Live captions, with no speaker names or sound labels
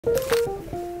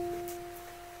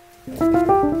Today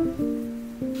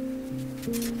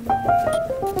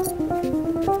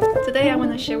I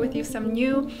want to share with you some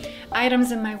new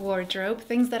items in my wardrobe,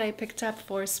 things that I picked up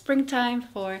for springtime,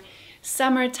 for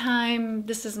summertime.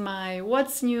 This is my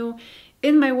what's new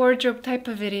in my wardrobe type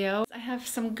of video. I have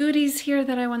some goodies here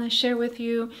that I want to share with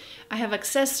you. I have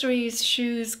accessories,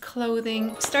 shoes,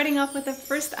 clothing. Starting off with the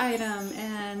first item,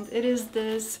 and it is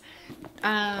this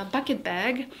bucket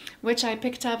bag, which I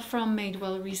picked up from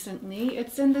Madewell recently.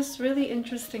 It's in this really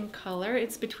interesting color.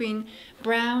 It's between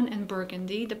brown and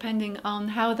burgundy, depending on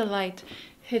how the light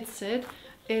hits it.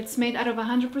 It's made out of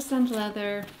 100%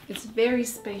 leather. It's very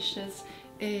spacious.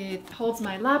 It holds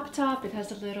my laptop. It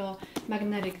has a little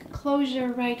magnetic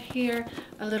closure right here,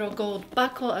 a little gold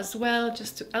buckle as well,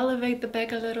 just to elevate the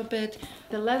bag a little bit.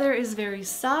 The leather is very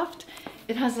soft.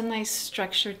 It has a nice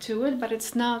structure to it, but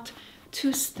it's not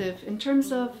too stiff. In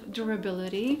terms of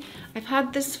durability, I've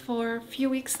had this for a few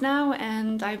weeks now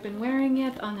and I've been wearing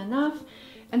it on and off,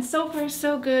 and so far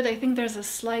so good. I think there's a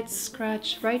slight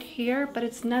scratch right here, but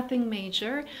it's nothing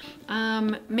major.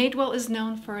 Madewell is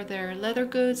known for their leather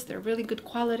goods. They're really good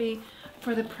quality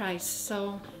for the price,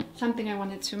 so something I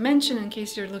wanted to mention in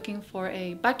case you're looking for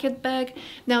a bucket bag.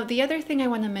 Now, the other thing I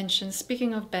want to mention,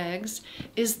 speaking of bags,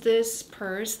 is this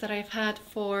purse that I've had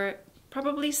for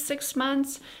probably 6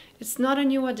 months. It's not a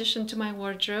new addition to my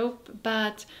wardrobe,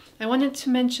 but I wanted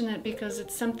to mention it because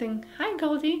it's something, hi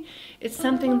Goldie, it's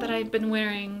something that I've been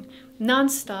wearing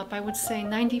non-stop, I would say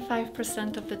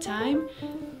 95% of the time.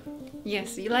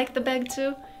 Yes, you like the bag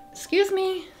too? Excuse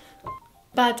me.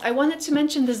 But I wanted to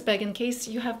mention this bag in case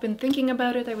you have been thinking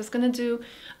about it. I was gonna do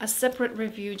a separate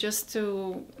review just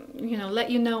to, let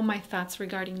you know my thoughts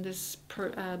regarding this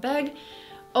bag.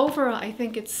 Overall, I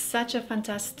think it's such a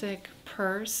fantastic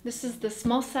purse. This is the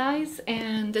small size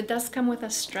and it does come with a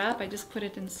strap. I just put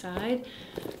it inside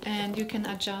and you can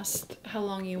adjust how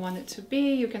long you want it to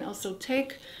be. You can also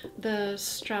take the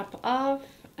strap off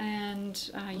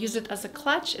and use it as a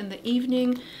clutch in the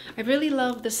evening. I really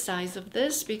love the size of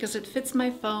this because it fits my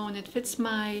phone, it fits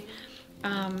my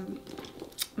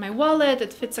wallet,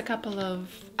 it fits a couple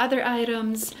of other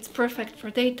items. It's perfect for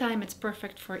daytime, it's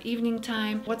perfect for evening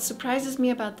time. What surprises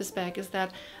me about this bag is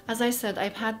that, as I said,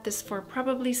 I've had this for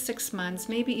probably 6 months,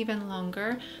 maybe even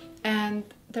longer, and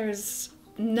there's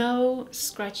no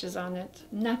scratches on it,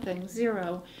 nothing,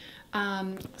 zero.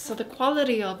 So the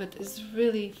quality of it is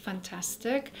really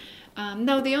fantastic.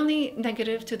 Now, the only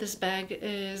negative to this bag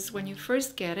is when you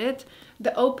first get it,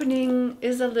 the opening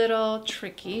is a little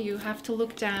tricky. You have to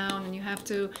look down and you have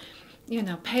to,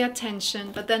 pay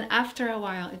attention. But then after a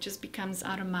while, it just becomes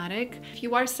automatic. If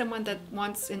you are someone that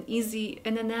wants an easy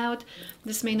in and out,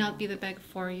 this may not be the bag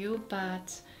for you.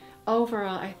 But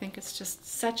overall, I think it's just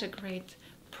such a great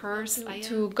purse.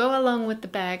 To go along with the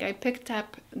bag, I picked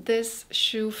up this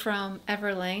shoe from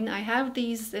Everlane. I have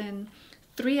these in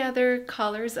 3 other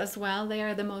colors as well. They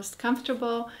are the most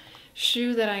comfortable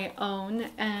shoe that I own,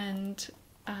 and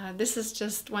this is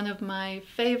just one of my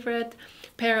favorite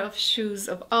pair of shoes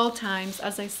of all times.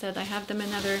 As I said, I have them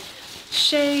in other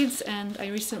shades and I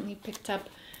recently picked up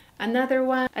another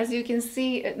one. As you can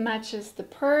see, it matches the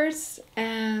purse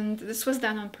and this was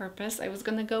done on purpose. I was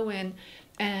gonna go in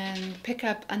and pick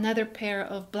up another pair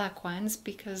of black ones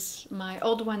because my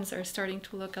old ones are starting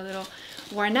to look a little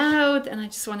worn out and I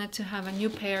just wanted to have a new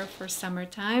pair for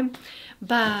summertime.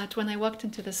 But when I walked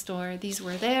into the store, these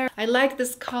were there. I like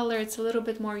this color, it's a little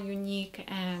bit more unique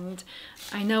and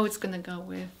I know it's gonna go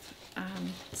with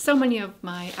so many of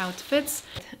my outfits.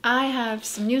 I have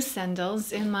some new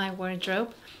sandals in my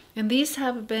wardrobe and these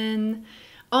have been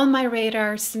on my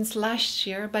radar since last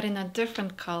year, but in a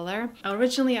different color.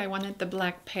 Originally, I wanted the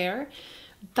black pair,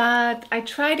 but I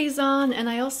tried these on and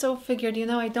I also figured,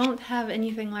 I don't have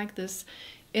anything like this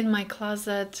in my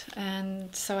closet,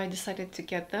 and so I decided to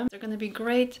get them. They're gonna be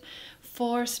great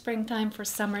for springtime, for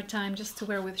summertime, just to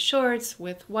wear with shorts,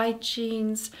 with white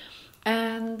jeans.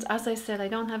 And as I said, I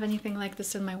don't have anything like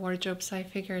this in my wardrobe, so I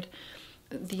figured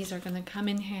these are gonna come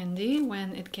in handy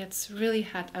when it gets really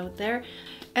hot out there.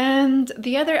 And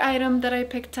the other item that I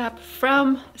picked up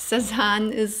from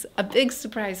Sezane is a big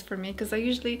surprise for me because I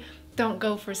usually don't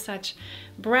go for such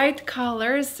bright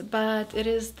colors, but it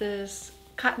is this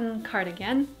cotton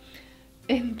cardigan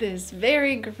in this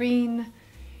very green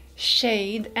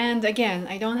shade. And again,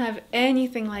 I don't have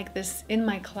anything like this in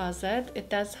my closet. It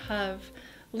does have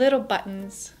little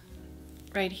buttons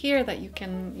right here that you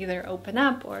can either open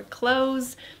up or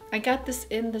close. I got this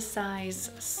in the size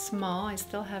small. I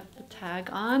still have the tag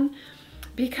on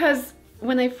because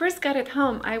when I first got it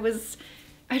home, I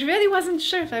really wasn't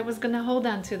sure if I was gonna hold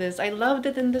on to this. I loved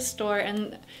it in the store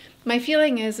and My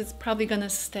feeling is it's probably gonna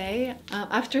stay.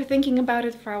 After thinking about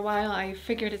it for a while, I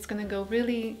figured it's gonna go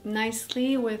really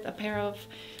nicely with a pair of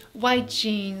white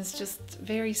jeans, just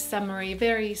very summery,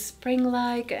 very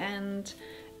spring-like, and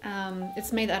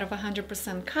it's made out of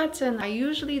 100% cotton. I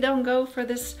usually don't go for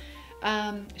this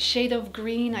shade of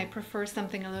green. I prefer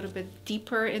something a little bit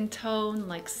deeper in tone,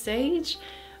 like sage.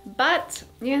 But,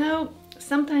 you know,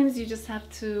 sometimes you just have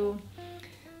to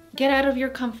get out of your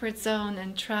comfort zone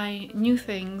and try new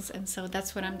things, and so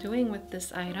that's what I'm doing with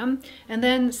this item. And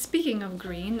then, speaking of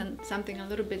green and something a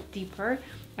little bit deeper,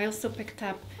 I also picked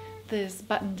up this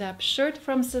buttoned up shirt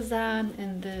from Sezane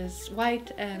in this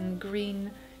white and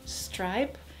green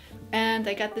stripe, and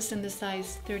I got this in the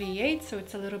size 38, so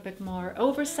it's a little bit more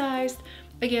oversized.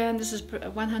 Again, this is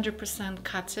 100%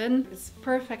 cotton. It's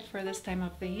perfect for this time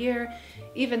of the year,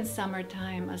 even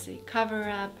summertime, as a cover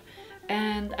up.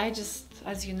 And I just,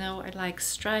 as you know, I like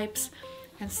stripes,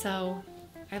 and so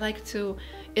I like to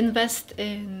invest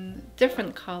in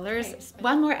different colors.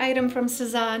 One more item from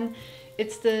Sezane.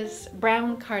 It's this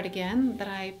brown cardigan that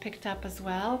I picked up as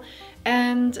well,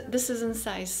 and this is in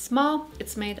size small.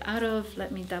 It's made out of,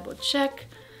 let me double check,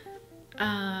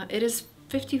 it is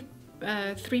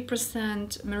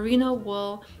 53% merino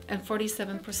wool and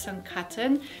 47%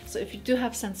 cotton. So if you do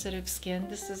have sensitive skin,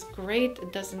 this is great.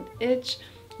 It doesn't itch.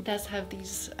 It does have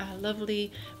these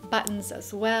lovely buttons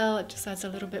as well. It just adds a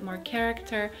little bit more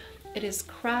character. It is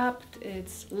cropped.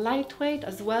 It's lightweight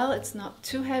as well. It's not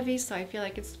too heavy, so I feel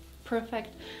like it's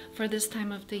perfect for this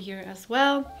time of the year as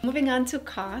well. Moving on to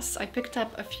COS, I picked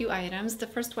up a few items. The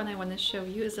first one I want to show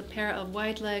you is a pair of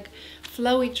wide leg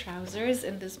flowy trousers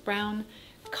in this brown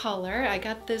color. I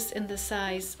got this in the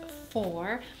size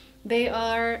 4. They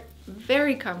are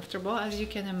very comfortable, as you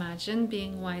can imagine,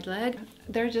 being wide leg.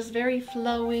 They're just very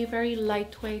flowy, very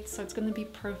lightweight, so it's going to be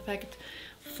perfect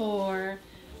for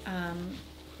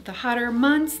the hotter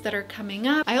months that are coming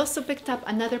up. I also picked up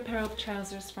another pair of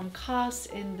trousers from COS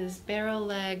in this barrel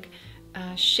leg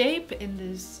shape, in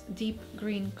this deep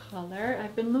green color.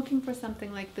 I've been looking for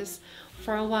something like this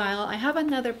for a while. I have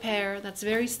another pair that's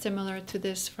very similar to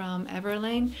this from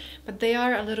Everlane, but they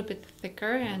are a little bit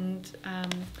thicker, and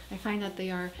I find that they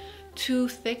are too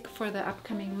thick for the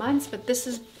upcoming months. But this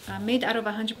is made out of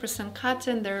 100%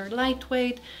 cotton. They're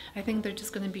lightweight. I think they're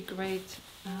just going to be great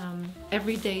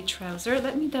everyday trouser.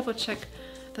 Let me double check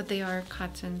that they are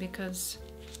cotton, because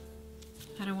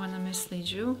I don't want to mislead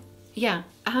you. Yeah,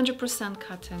 100%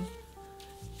 cotton.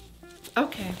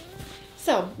 Okay,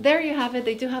 so there you have it.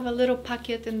 They do have a little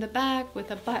pocket in the back with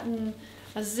a button,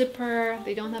 a zipper.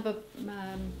 They don't have a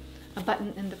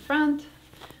button in the front,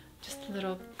 just a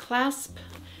little clasp.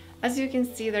 As you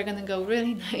can see, they're gonna go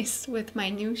really nice with my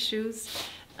new shoes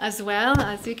as well.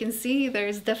 As you can see,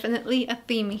 there's definitely a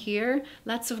theme here.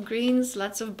 Lots of greens,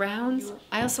 lots of browns.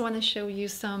 I also want to show you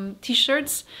some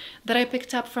t-shirts that I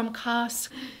picked up from COS.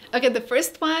 Okay, the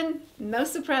first one, no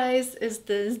surprise, is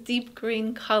this deep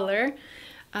green color.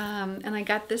 And I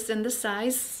got this in the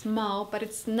size small, but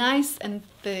it's nice and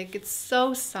thick. It's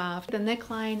so soft. The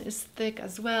neckline is thick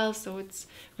as well, so it's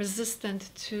resistant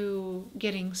to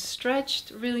getting stretched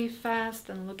really fast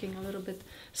and looking a little bit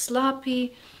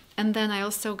sloppy. And then I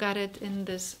also got it in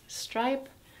this stripe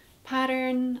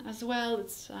pattern as well.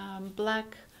 It's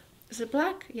black. Is it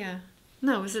black? Yeah.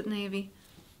 No, is it navy?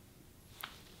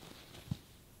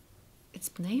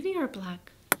 It's navy or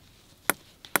black?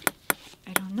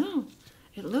 I don't know.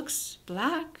 It looks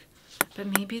black, but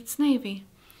maybe it's navy.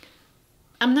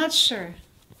 I'm not sure.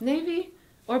 Navy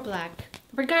or black.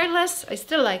 Regardless, I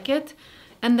still like it.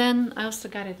 And then I also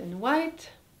got it in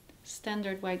white.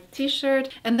 Standard white t-shirt.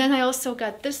 And then I also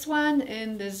got this one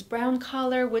in this brown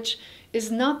color, which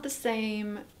is not the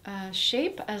same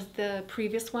shape as the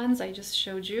previous ones I just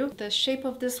showed you. The shape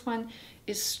of this one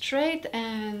is straight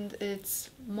and it's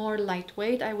more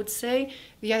lightweight, I would say.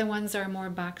 The other ones are more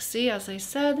boxy, as I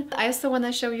said. I also want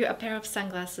to show you a pair of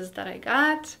sunglasses that I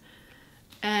got,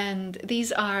 and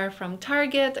these are from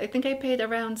Target. I think I paid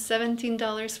around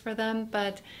 $17 for them,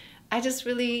 but I just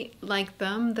really like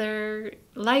them. They're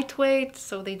lightweight,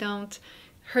 so they don't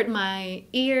hurt my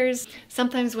ears.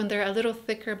 Sometimes when they're a little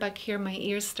thicker back here, my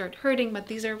ears start hurting, but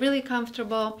these are really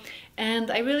comfortable, and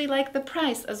I really like the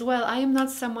price as well. I am not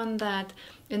someone that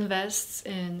invests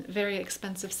in very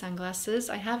expensive sunglasses.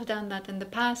 I have done that in the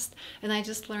past, and I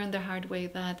just learned the hard way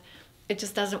that it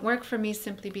just doesn't work for me,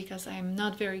 simply because I'm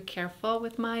not very careful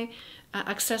with my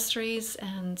accessories,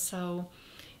 and so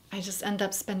I just end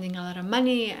up spending a lot of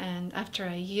money, and after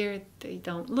a year they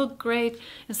don't look great.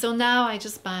 And so now I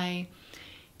just buy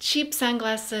cheap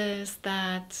sunglasses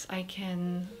that I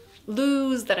can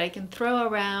loose that I can throw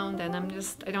around, and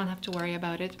I don't have to worry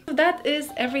about it. So that is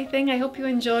everything. I hope you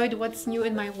enjoyed what's new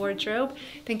in my wardrobe.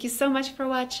 Thank you so much for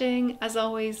watching. As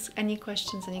always, any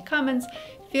questions, any comments,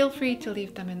 feel free to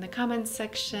leave them in the comments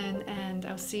section, and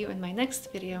I'll see you in my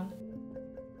next video.